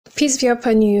Peace be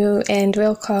upon you and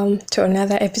welcome to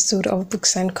another episode of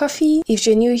Books and Coffee. If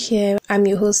you're new here, I'm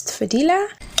your host Fadila.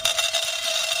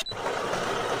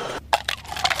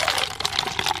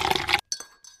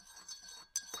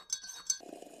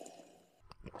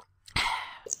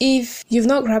 If you've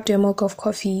not grabbed your mug of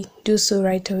coffee, do so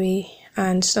right away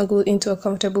and snuggle into a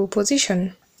comfortable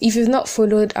position. If you've not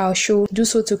followed our show, do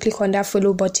so to click on that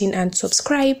follow button and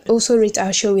subscribe. Also rate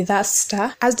our show with that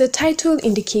star. As the title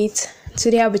indicates,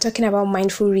 today I'll be talking about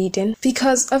mindful reading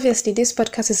because obviously this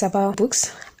podcast is about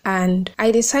books and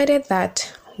I decided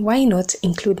that why not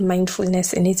include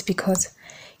mindfulness in it, because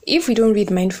if we don't read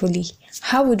mindfully,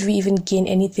 how would we even gain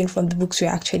anything from the books we're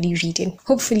actually reading?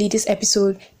 Hopefully this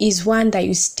episode is one that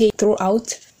you stay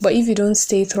throughout, but if you don't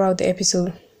stay throughout the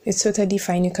episode, it's totally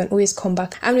fine. You can always come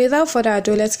back. And without further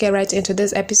ado, let's get right into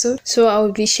this episode. So I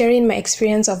will be sharing my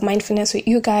experience of mindfulness with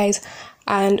you guys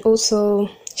and also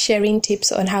sharing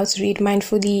tips on how to read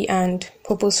mindfully and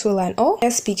purposeful and all.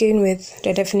 Let's begin with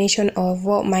the definition of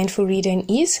what mindful reading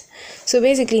is. So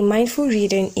basically, mindful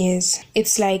reading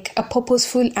it's like a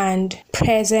purposeful and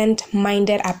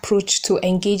present-minded approach to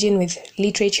engaging with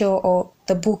literature or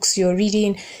the books you're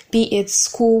reading, be it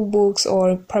school books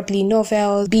or probably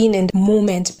novels, being in the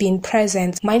moment, being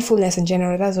present. Mindfulness in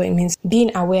general, that's what it means.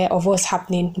 Being aware of what's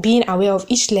happening, being aware of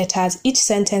each letter, each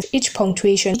sentence, each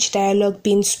punctuation, each dialogue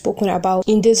being spoken about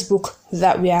in this book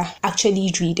that we are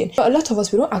actually reading. But a lot of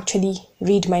us, we don't actually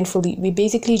read mindfully. We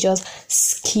basically just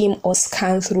skim or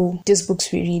scan through these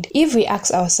books we read. If we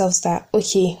ask ourselves that,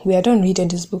 okay, we are done reading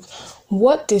this book,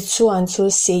 what did so and so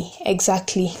say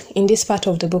exactly in this part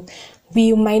of the book?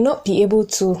 We might not be able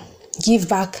to give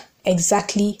back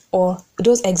exactly or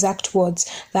those exact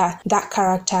words that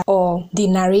character or the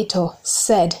narrator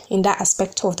said in that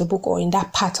aspect of the book or in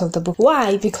that part of the book.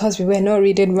 Why? Because we were not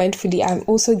reading mindfully. I'm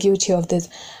also guilty of this.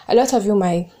 A lot of you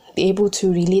might be able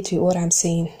to relate with what I'm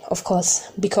saying, of course,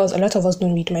 because a lot of us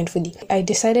don't read mindfully. I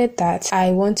decided that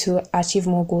I want to achieve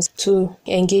more goals, to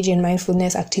engage in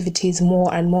mindfulness activities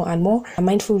more and more and more.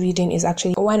 Mindful reading is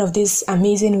actually one of these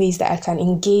amazing ways that I can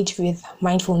engage with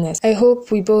mindfulness. I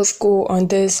hope we both go on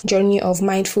this journey of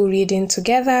mindful reading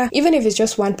together, even if it's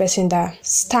just one person that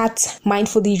starts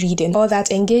mindfully reading or that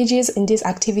engages in this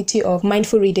activity of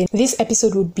mindful reading. This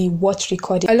episode would be worth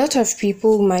recording. A lot of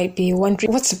people might be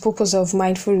wondering, what's the purpose of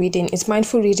mindful reading? Is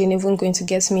mindful reading even going to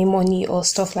get me money or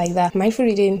stuff like that? Mindful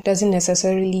reading doesn't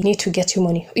necessarily need to get you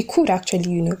money. It could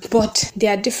actually, but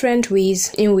there are different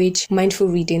ways in which mindful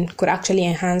reading could actually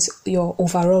enhance your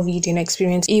overall reading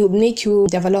experience. It would make you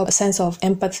develop a sense of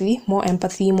empathy, more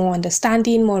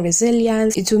understanding, more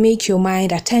resilience. It will make your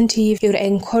mind attentive. It will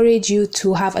encourage you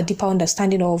to have a deeper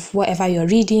understanding of whatever you're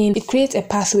reading. It creates a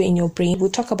pathway in your brain.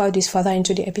 We'll talk about this further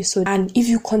into the episode. And if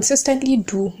you consistently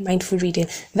do mindful reading,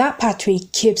 that pathway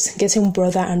keeps getting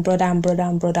broader and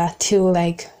broader till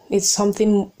it's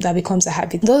something that becomes a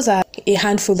habit. Those are a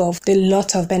handful of the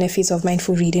lot of benefits of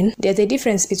mindful reading. There's a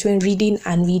difference between reading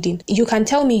and reading. You can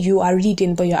tell me you are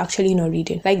reading, but you're actually not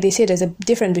reading. Like they say, there's a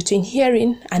difference between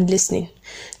hearing and listening.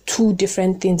 Two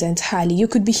different things entirely. You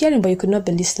could be hearing, but you could not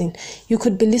be listening. You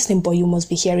could be listening, but you must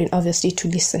be hearing, obviously, to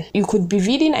listen. You could be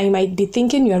reading and you might be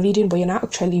thinking you're reading, but you're not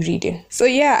actually reading. So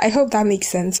yeah, I hope that makes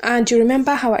sense. And you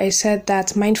remember how I said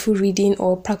that mindful reading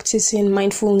or practicing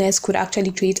mindfulness could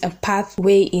actually create a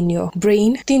pathway in your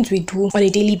brain? Things we do on a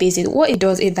daily basis. What it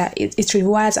does is that it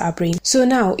rewires our brain. So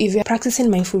now, if you're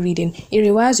practicing mindful reading, it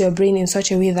rewires your brain in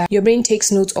such a way that your brain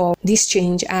takes note of this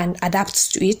change and adapts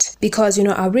to it, because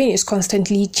our brain is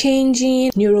constantly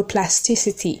changing.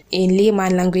 Neuroplasticity in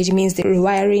layman language means the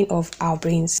rewiring of our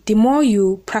brains. The more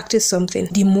you practice something,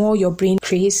 the more your brain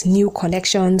creates new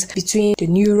connections between the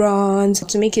neurons.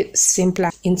 To make it simpler,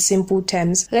 in simple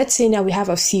terms, let's say now we have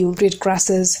a field with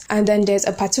grasses, and then there's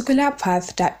a particular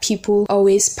path that people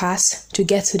always pass to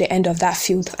get to the end of that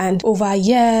field, and over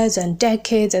years and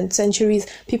decades and centuries,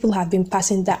 people have been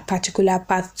passing that particular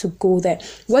path to go there.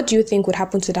 What do you think would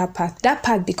happen to that path? That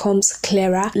path becomes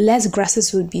clearer. Less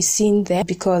grasses would be seen there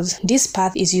because this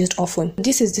path is used often.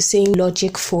 This is the same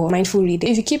logic for mindful reading.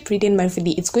 If you keep reading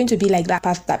mindfully, it's going to be like that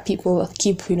path that people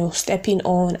keep stepping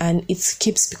on, and it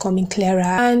keeps becoming clearer.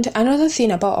 And another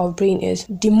thing about our brain is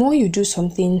the more you do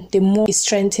something, the more it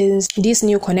strengthens these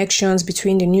new connections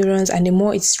between the neurons, and the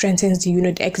more it strengthens the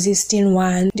existing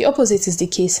one. The opposite is the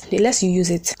case. The less you use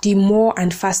it, the more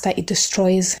and faster it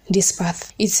destroys this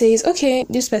path. It says, okay,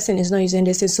 this person is not using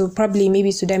this, so probably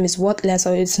maybe to them it's worthless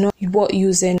or it's not what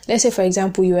using. Let's say, for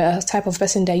example, you are a type of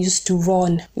person that used to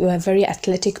run. You are a very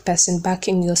athletic person back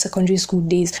in your secondary school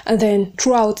days. And then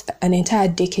throughout an entire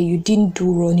decade, you didn't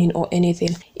do running or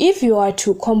anything. If you are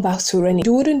to come back to running,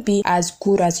 you wouldn't be as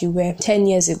good as you were 10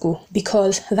 years ago,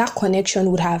 because that connection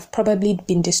would have probably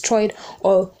been destroyed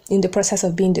or in the process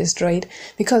of being destroyed,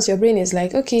 because your brain is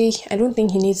like, okay, I don't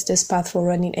think he needs this path for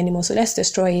running anymore, so let's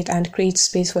destroy it and create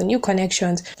space for new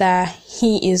connections that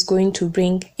he is going to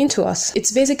bring into us.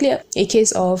 It's basically a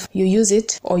case of you use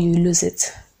it or you lose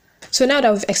it. So now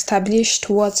that we've established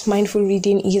what mindful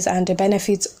reading is and the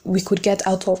benefits we could get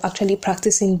out of actually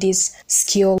practicing this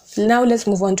skill, now let's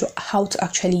move on to how to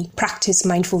actually practice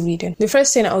mindful reading. The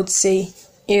first thing I would say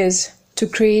is to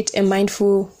create a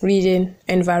mindful reading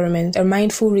environment, a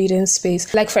mindful reading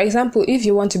space. Like, for example, if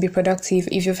you want to be productive,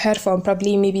 if you've heard from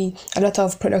probably maybe a lot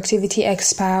of productivity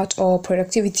experts or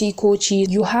productivity coaches,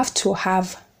 you have to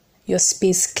have your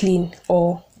space clean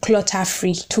or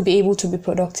clutter-free to be able to be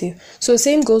productive. So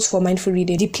same goes for mindful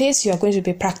reading. The place you are going to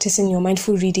be practicing your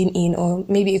mindful reading in, or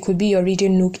maybe it could be your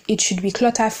reading nook, it should be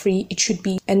clutter-free. It should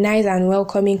be a nice and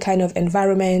welcoming kind of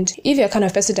environment. If you're kind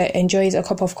of person that enjoys a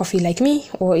cup of coffee like me,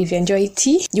 or if you enjoy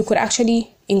tea, you could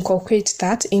actually incorporate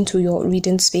that into your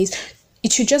reading space.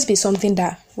 It should just be something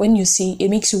that when you see, it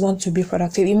makes you want to be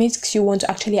productive. It makes you want to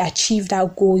actually achieve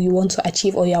that goal you want to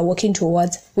achieve or you are working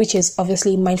towards, which is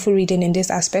obviously mindful reading in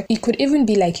this aspect. It could even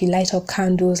be like you light up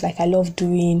candles, like I love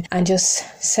doing, and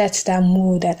just set that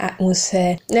mood and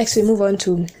atmosphere. Next, we move on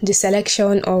to the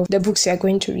selection of the books you are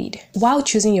going to read. While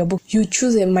choosing your book, you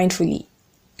choose it mindfully.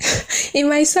 It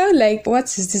might sound like, what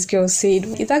is this girl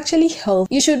saying? It actually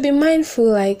helps. You should be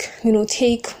mindful, like,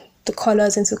 take the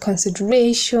colors into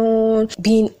consideration,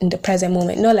 being in the present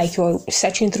moment, not like you're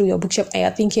searching through your bookshelf and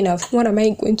you're thinking of what am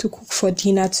I going to cook for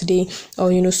dinner today,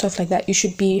 or stuff like that. You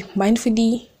should be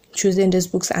mindfully choosing these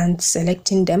books and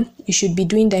selecting them. You should be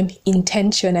doing them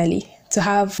intentionally to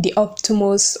have the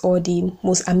optimal or the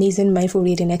most amazing mindful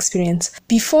reading experience.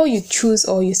 Before you choose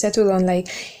or you settle on like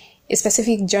a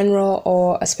specific genre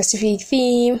or a specific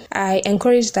theme, I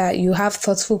encourage that you have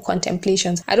thoughtful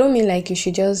contemplations. I don't mean like you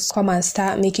should just come and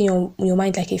start making your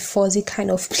mind like a fuzzy kind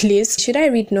of place. Should I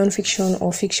read non-fiction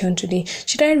or fiction today?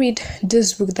 Should I read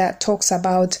this book that talks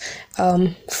about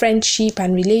friendship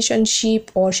and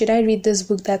relationship, or should I read this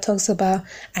book that talks about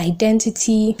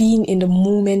identity, being in the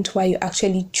moment while you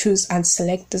actually choose and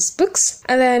select these books?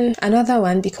 And then another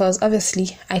one, because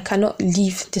obviously I cannot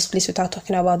leave this place without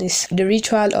talking about this, the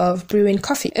ritual of brewing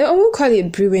coffee. I won't call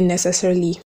it brewing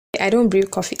necessarily. I don't brew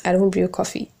coffee,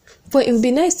 but it would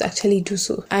be nice to actually do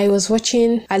so. I was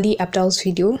watching Ali Abdal's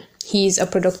video. He's a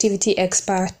productivity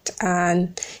expert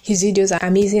and his videos are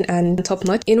amazing and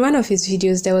top-notch. In one of his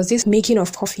videos, there was this making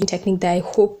of coffee technique that I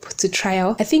hope to try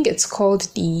out. I think it's called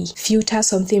the filter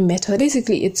something method.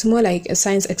 Basically, it's more like a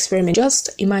science experiment.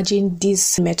 Just imagine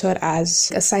this method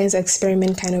as a science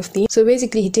experiment kind of thing. So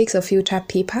basically, he takes a filter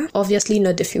paper, obviously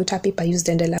not the filter paper used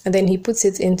in the lab, and then he puts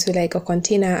it into like a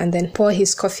container and then pour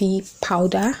his coffee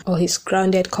powder or his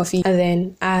grounded coffee and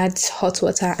then adds hot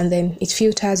water and then it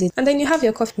filters it. And then you have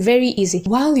your coffee. Very easy.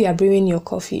 While you are brewing your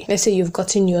coffee, let's say you've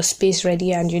gotten your space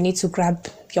ready and you need to grab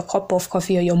your cup of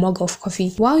coffee or your mug of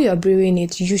coffee. While you're brewing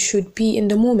it, you should be in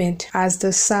the moment as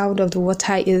the sound of the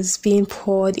water is being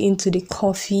poured into the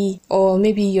coffee, or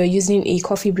maybe you're using a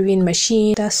coffee brewing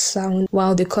machine. That sound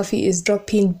while the coffee is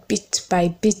dropping bit by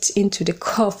bit into the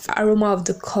cup. The aroma of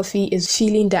the coffee is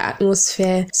filling the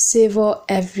atmosphere. Savor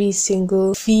every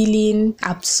single feeling,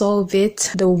 absorb it,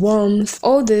 the warmth.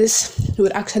 All this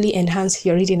would actually enhance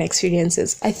your reading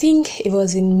experiences. I think it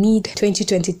was in mid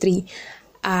 2023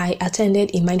 I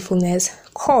attended a mindfulness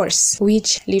course,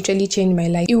 which literally changed my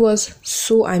life. It was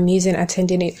so amazing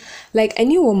attending it. Like, I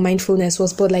knew what mindfulness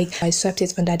was, but like I swept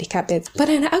it under the carpet. But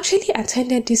then I actually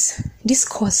attended this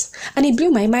course and it blew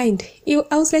my mind. I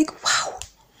was like,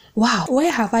 wow,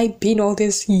 where have I been all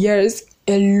these years?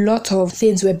 A lot of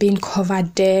things were being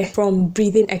covered there, from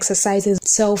breathing exercises,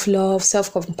 self-love,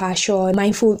 self-compassion,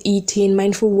 mindful eating,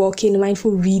 mindful walking,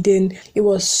 mindful reading. It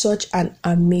was such an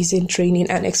amazing training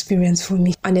and experience for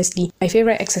me. Honestly, my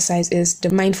favorite exercise is the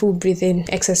mindful breathing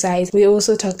exercise. We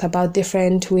also talked about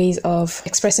different ways of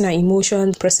expressing our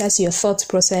emotions, process your thought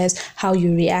process, how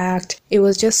you react. It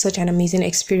was just such an amazing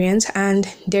experience,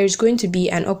 and there's going to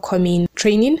be an upcoming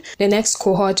training, the next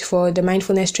cohort for the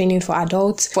mindfulness training for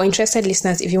adults. For interested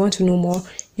listeners, if you want to know more,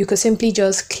 you could simply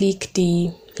just click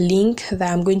the link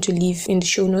that I'm going to leave in the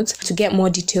show notes to get more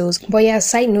details. But yeah,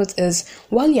 side note is,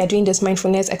 while you're doing this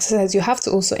mindfulness exercise, you have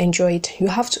to also enjoy it. You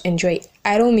have to enjoy it.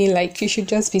 I don't mean like you should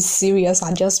just be serious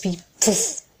and just be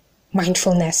poof.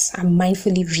 mindfulness. I'm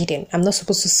mindfully reading. I'm not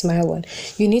supposed to smile on.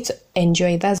 You need to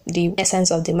enjoy. That's the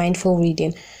essence of the mindful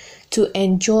reading. To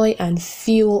enjoy and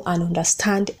feel and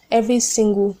understand every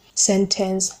single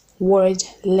sentence, word,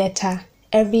 letter,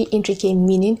 every intricate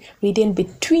meaning, reading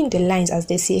between the lines, as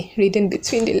they say, reading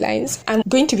between the lines. I'm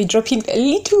going to be dropping a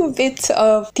little bit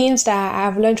of things that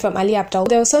I've learned from Ali Abdaal.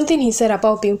 There was something he said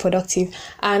about being productive,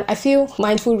 and I feel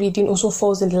mindful reading also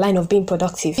falls in the line of being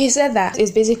productive. He said that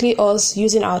it's basically us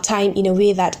using our time in a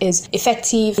way that is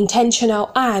effective,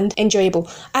 intentional, and enjoyable.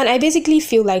 And I basically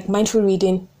feel like mindful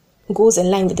reading goes in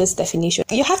line with this definition.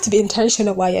 You have to be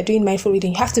intentional while you're doing mindful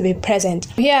reading. You have to be present.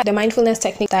 Here are the mindfulness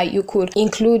technique that you could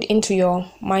include into your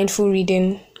mindful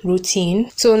reading routine.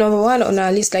 So number one on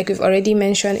our list, like we've already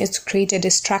mentioned, is to create a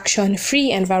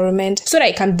distraction-free environment so that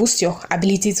it can boost your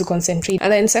ability to concentrate.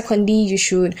 And then secondly, you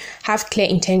should have clear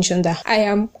intention that I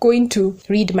am going to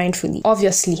read mindfully.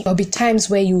 Obviously, there'll be times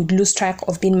where you would lose track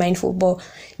of being mindful, but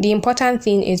the important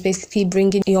thing is basically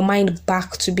bringing your mind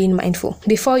back to being mindful.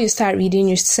 Before you start reading,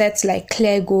 you set like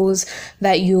clear goals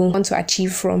that you want to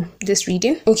achieve from this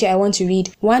reading. Okay, I want to read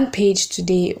 1 page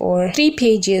today or 3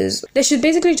 pages. There should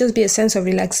basically just be a sense of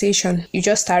relaxation. You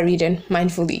just start reading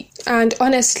mindfully. And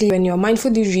honestly, when you're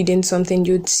mindfully reading something,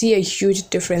 you'd see a huge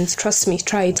difference. Trust me,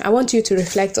 try it. I want you to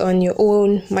reflect on your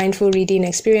own mindful reading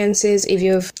experiences. If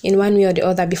you've, in one way or the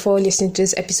other, before listening to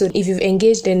this episode, if you've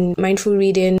engaged in mindful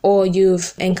reading or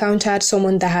you've encountered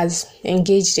someone that has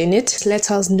engaged in it,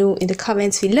 let us know in the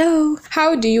comments below.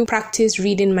 How do you practice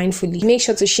reading mindfully? Make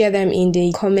sure to share them in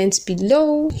the comments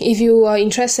below. If you are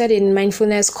interested in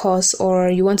mindfulness course or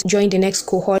you want to join the next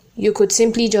cohort, you could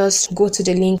simply just go to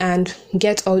the link and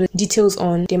get all the details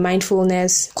on the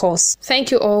mindfulness course.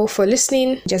 Thank you all for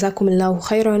listening. Jazakumullahu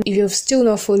khairan. If you've still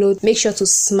not followed, make sure to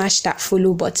smash that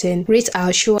follow button. Rate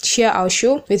our show, share our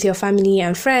show with your family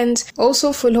and friends.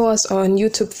 Also follow us on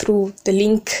YouTube through the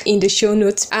link in the show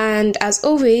notes. And as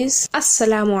always,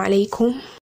 Assalamu alaikum.